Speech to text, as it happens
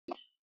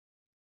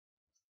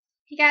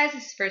Hey guys,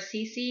 this is for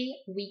Cece,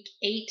 week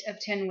 8 of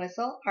Tin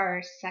Whistle,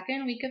 our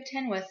second week of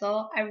Tin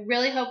Whistle. I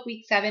really hope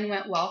week 7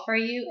 went well for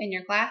you in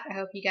your class. I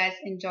hope you guys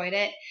enjoyed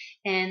it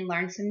and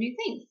learned some new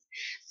things.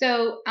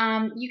 So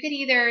you could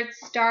either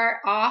start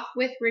off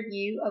with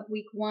review of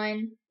week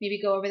 1,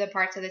 maybe go over the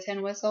parts of the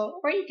Tin Whistle,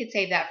 or you could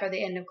save that for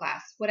the end of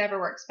class, whatever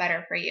works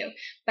better for you.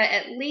 But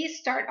at least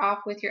start off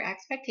with your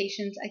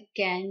expectations,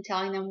 again,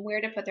 telling them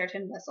where to put their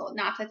tin whistle,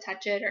 not to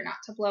touch it or not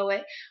to blow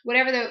it,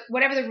 whatever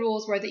the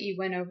rules were that you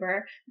went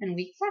over in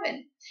week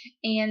 7.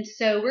 And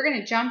so we're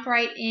going to jump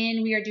right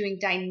in. We are doing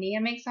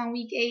dynamics on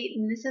week 8,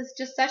 and this is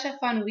just such a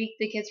fun week.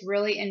 The kids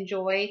really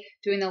enjoy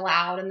doing the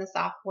loud and the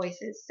soft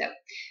voices. So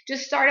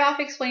just start off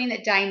explaining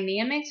that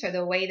dynamics are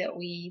the way that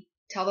we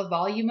tell the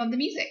volume of the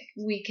music.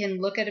 We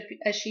can look at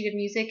a sheet of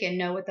music and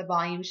know what the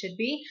volume should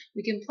be.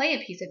 We can play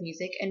a piece of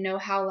music and know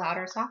how loud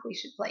or soft we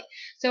should play.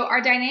 So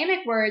our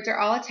dynamic words are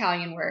all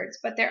Italian words,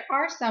 but there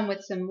are some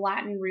with some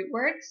Latin root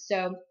words.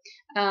 So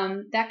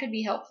that could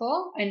be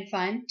helpful and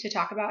fun to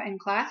talk about in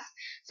class.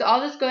 So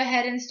I'll just go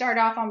ahead and start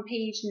off on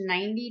page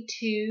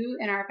 92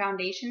 in our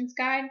foundations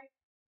guide.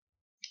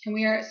 And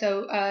we are,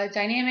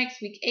 dynamics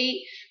week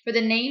 8 for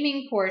the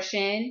naming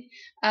portion.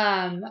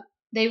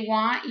 They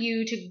want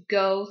you to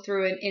go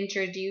through and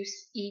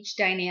introduce each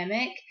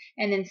dynamic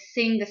and then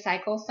sing the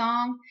cycle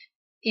song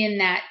in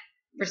that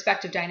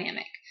respective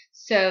dynamic.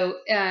 So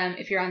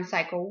if you're on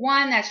cycle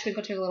 1, that's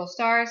Twinkle Twinkle Little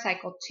Star,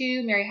 cycle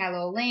 2, Mary Had a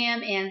Little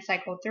Lamb, and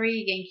cycle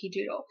 3, Yankee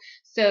Doodle.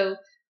 So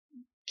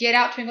get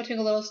out Twinkle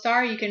Twinkle Little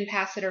Star. You can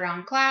pass it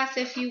around class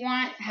if you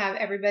want. Have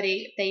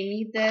everybody, they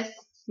need this.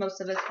 Most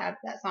of us have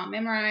that song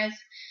memorized.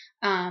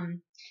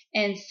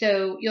 And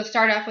so you'll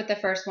start off with the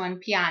first one,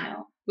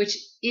 piano, which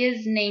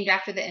is named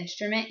after the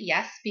instrument,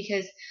 yes,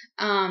 because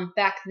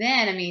back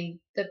then, I mean,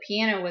 the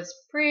piano was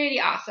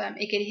pretty awesome.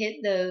 It could hit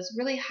those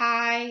really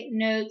high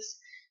notes,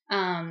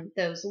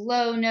 those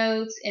low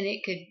notes, and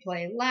it could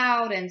play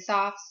loud and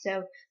soft.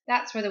 So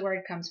that's where the word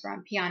comes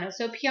from, piano.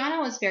 So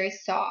piano is very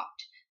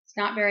soft. It's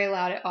not very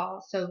loud at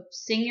all. So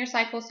sing your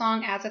cycle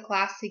song as a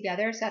class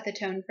together, set the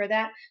tone for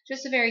that.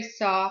 Just a very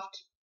soft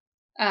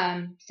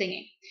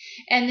singing.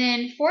 And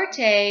then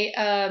forte,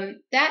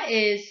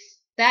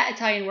 that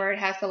Italian word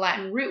has the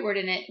Latin root word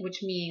in it, which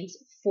means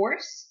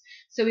force.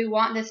 So we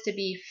want this to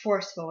be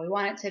forceful. We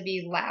want it to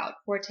be loud.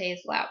 Forte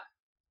is loud.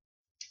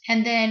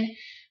 And then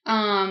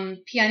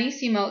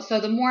pianissimo. So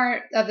the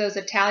more of those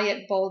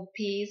italic bold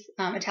P's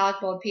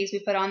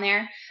we put on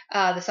there,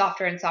 the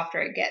softer and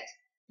softer it gets.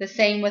 The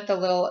same with the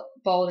little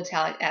bold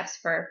italic F's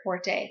for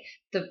forte.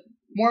 The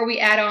more we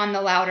add on,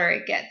 the louder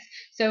it gets.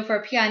 So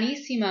for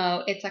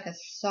pianissimo, it's like a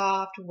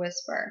soft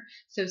whisper.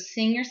 So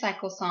sing your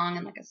cycle song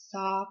in like a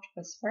soft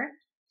whisper.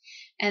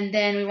 And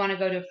then we want to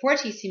go to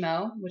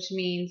fortissimo, which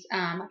means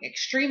like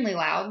extremely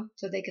loud.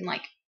 So they can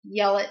like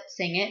yell it,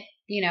 sing it,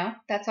 you know,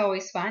 that's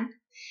always fun.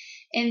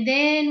 And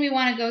then we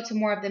want to go to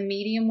more of the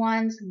medium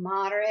ones,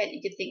 moderate.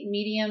 You could think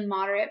medium,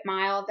 moderate,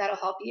 mild. That'll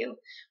help you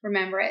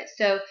remember it.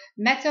 So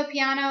mezzo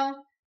piano,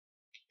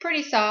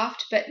 pretty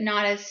soft, but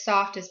not as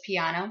soft as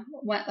piano.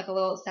 Went like a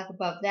little step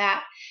above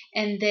that.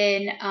 And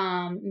then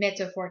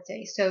mezzo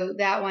forte. So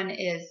that one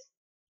is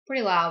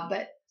pretty loud,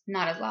 but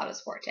not as loud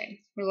as forte.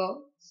 We're a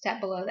little step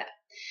below that.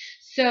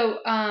 So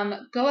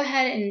go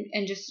ahead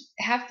and just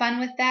have fun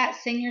with that.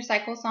 Sing your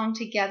cycle song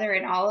together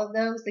in all of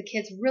those. The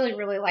kids really,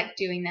 really like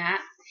doing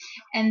that.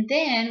 And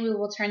then we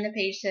will turn the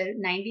page to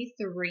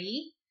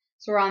 93.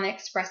 So we're on the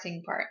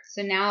expressing part.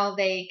 So now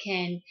they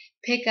can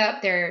pick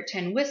up their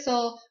tin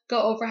whistle, go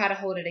over how to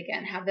hold it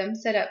again. Have them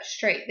sit up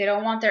straight. They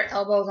don't want their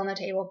elbows on the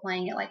table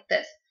playing it like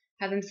this.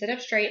 Have them sit up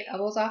straight,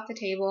 elbows off the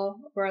table,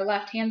 where our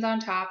left hand's on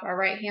top, our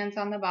right hand's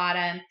on the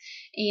bottom.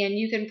 And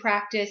you can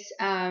practice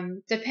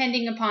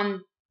depending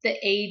upon the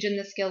age and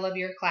the skill of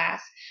your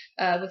class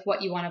with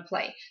what you want to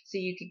play. So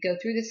you could go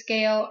through the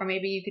scale, or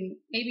maybe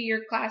your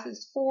class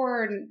is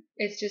 4 and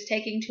it's just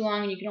taking too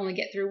long and you can only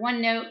get through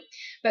one note.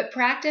 But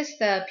practice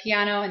the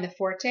piano and the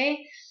forte.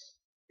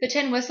 The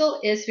tin whistle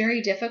is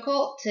very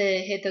difficult to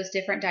hit those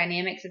different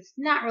dynamics. It's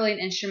not really an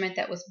instrument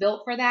that was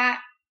built for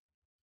that.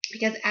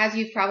 Because as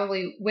you've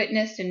probably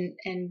witnessed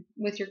and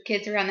with your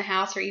kids around the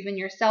house or even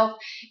yourself,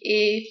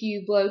 if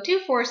you blow too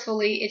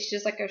forcefully, it's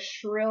just like a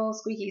shrill,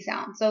 squeaky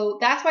sound. So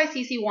that's why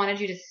Cece wanted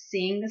you to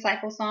sing the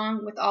cycle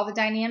song with all the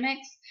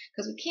dynamics,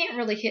 because we can't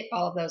really hit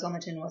all of those on the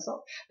tin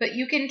whistle. But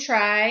you can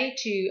try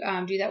to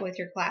do that with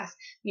your class.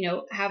 You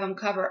know, have them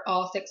cover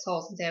all 6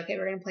 holes and say, okay,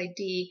 we're going to play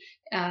D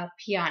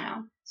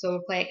piano. So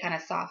we'll play it kind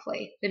of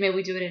softly. Then maybe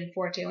we do it in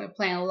forte and we're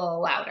playing a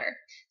little louder.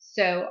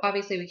 So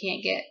obviously we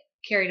can't get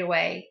carried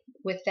away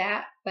with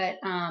that, but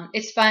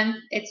it's fun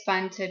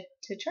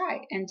to try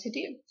and to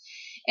do.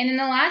 And then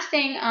the last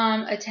thing,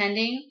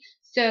 attending.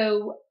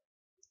 So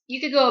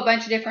you could go a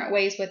bunch of different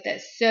ways with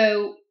this.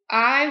 So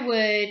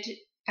I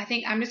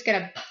think I'm just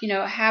gonna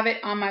have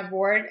it on my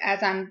board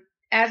as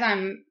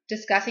I'm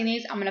discussing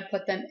these. I'm gonna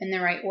put them in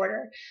the right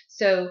order.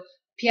 So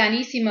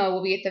pianissimo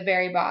will be at the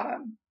very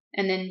bottom,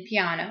 and then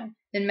piano,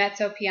 then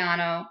mezzo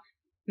piano,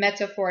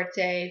 mezzo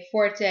forte,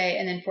 forte,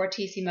 and then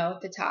fortissimo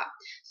at the top.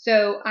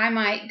 So I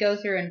might go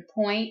through and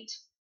point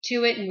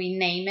to it and we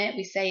name it.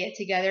 We say it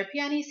together,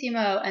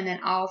 pianissimo, and then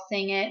I'll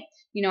sing it.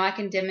 You know, I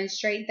can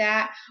demonstrate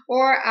that.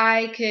 Or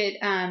I could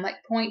like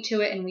point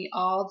to it and we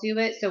all do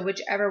it. So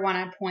whichever one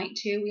I point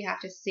to, we have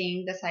to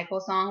sing the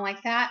cycle song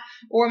like that.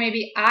 Or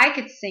maybe I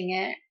could sing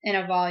it in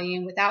a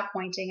volume without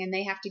pointing and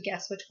they have to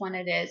guess which one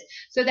it is.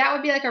 So that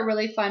would be like a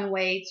really fun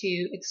way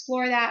to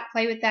explore that,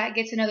 play with that,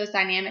 get to know those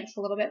dynamics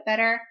a little bit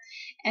better.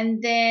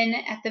 And then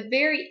at the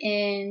very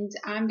end,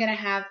 I'm going to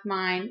have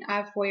mine. I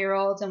have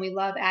 4-year-olds and we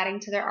love adding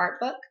to their art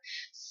book.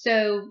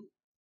 So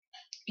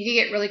you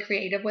can get really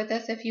creative with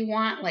this if you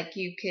want. Like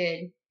you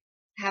could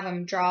have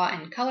them draw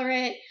and color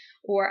it,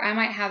 or I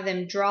might have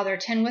them draw their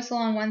tin whistle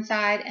on one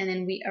side and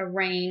then we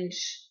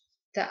arrange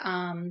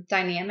the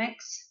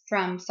dynamics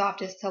from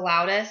softest to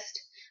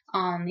loudest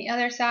on the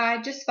other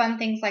side. Just fun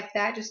things like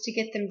that, just to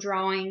get them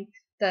drawing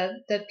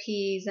the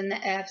P's and the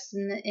F's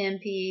and the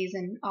MP's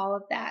and all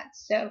of that.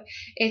 So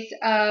it's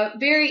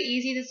very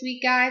easy this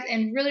week, guys,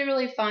 and really,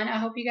 really fun. I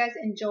hope you guys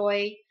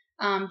enjoy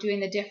doing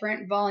the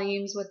different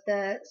volumes with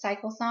the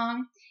cycle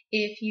song.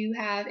 If you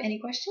have any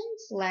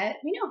questions, let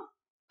me know.